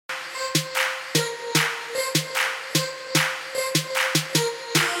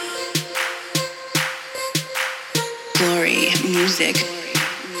Just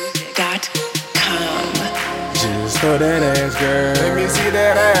throw that ass, girl. Let me see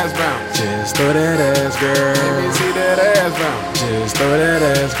that ass bounce. Just throw that ass, girl. Let me see that ass bounce. Just throw that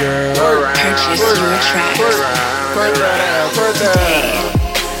ass, girl. Purchase your tracks today.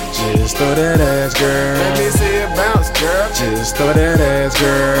 Just throw that ass, girl. Let me see it bounce, girl. Just throw that ass,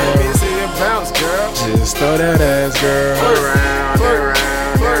 girl. Let me see it bounce, girl. Just throw that ass, girl.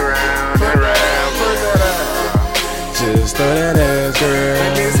 Just throw that ass, girl.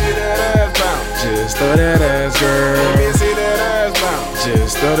 Let me see that ass bounce. Just throw that ass, girl. Let me see that ass bounce.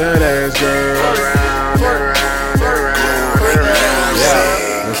 Just throw that ass, girl.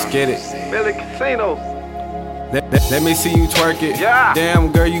 Yeah, let's get it. Ft.Milli Kasino. Let me see you twerk it. Yeah.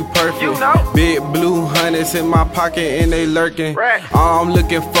 Damn girl, you perfect. You know. Big blue hundreds in my pocket and they lurking. Right. All I'm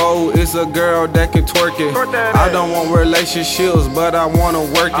looking for is a girl that can twerk it. Twerk that I ass. don't want relationships, but I wanna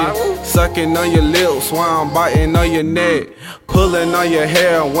work I will. it. Sucking on your lips while I'm biting on your neck. Pulling on your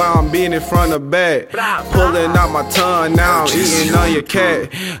hair while I'm being in front of back. Pulling out my tongue, now I'm eating on your cat.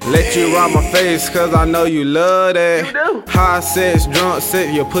 Let you ride my face, cause I know you love that. You do. High sex, drunk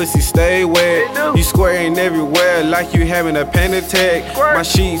sex, your pussy stay wet. It do. You squaring everywhere like you having a panic attack. Squirt. My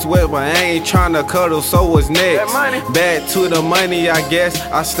sheets wet, but I ain't tryna cuddle, so what's next? That money. Back to the money, I guess.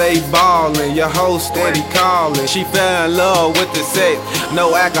 I stay ballin', your hoe steady callin'. She fell in love with the sex,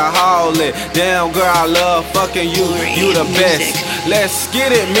 no alcoholic. Damn girl, I love fucking you, you the best. Let's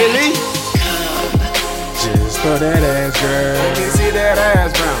get it, Millie. Just throw that ass, girl. Let me see that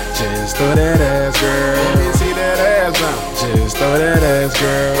ass bounce. Just throw that ass, Let girl. me see that ass bounce. Just throw that ass,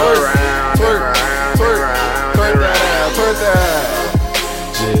 girl. Twerk that.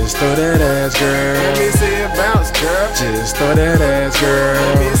 Just throw that ass, girl. Let me see it bounce, girl. Just throw that ass, girl.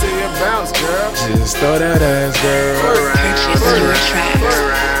 Let me see it bounce, girl. Just throw that ass, girl. Purchase your tracks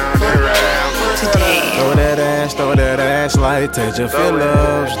today. Throw that ass like touch your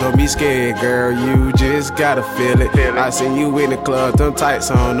feelings. Don't be scared, girl, you just gotta feel it. I seen you in the club, them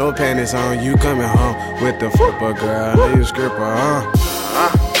tights on, no panties on. You coming home with the football, girl. I know you stripper, huh?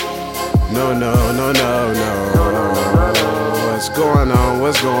 No. What's going on?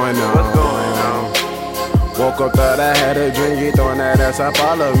 Woke up, thought I had a drink, you throwing that ass up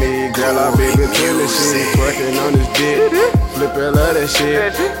all of me. Girl, I be between the shit, twerking on this dick. Flipping love that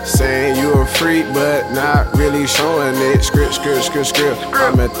shit. Saying you a freak, but not really showing it. Script.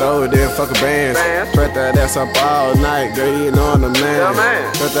 I'ma throw it in fucking bands. Twerk that ass up all night, girl, you know I'm the man.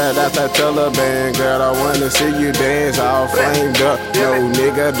 Twerk that ass like Taliban, girl, I wanna see you dance all flamed up. No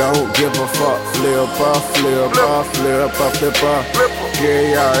nigga, don't give a fuck. Flip up. Yeah,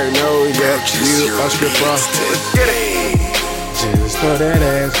 you already know, yeah, you a stripper. Just throw that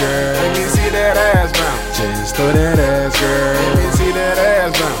ass, girl. Let me see that ass bounce. Just throw that ass, girl. Let me see that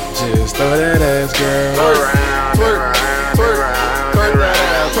ass bounce. Just throw that ass, girl.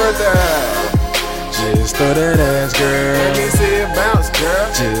 Twerk that. Just throw that ass, girl. Let me see it bounce, girl.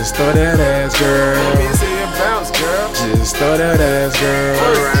 Just throw that ass, girl. Let me see it bounce, girl. Just throw that ass, girl.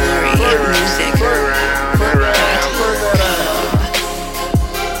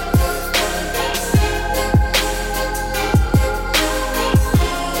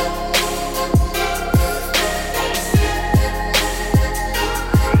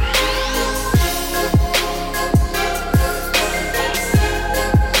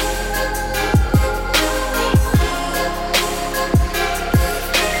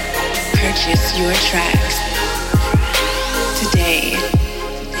 Purchase your tracks today.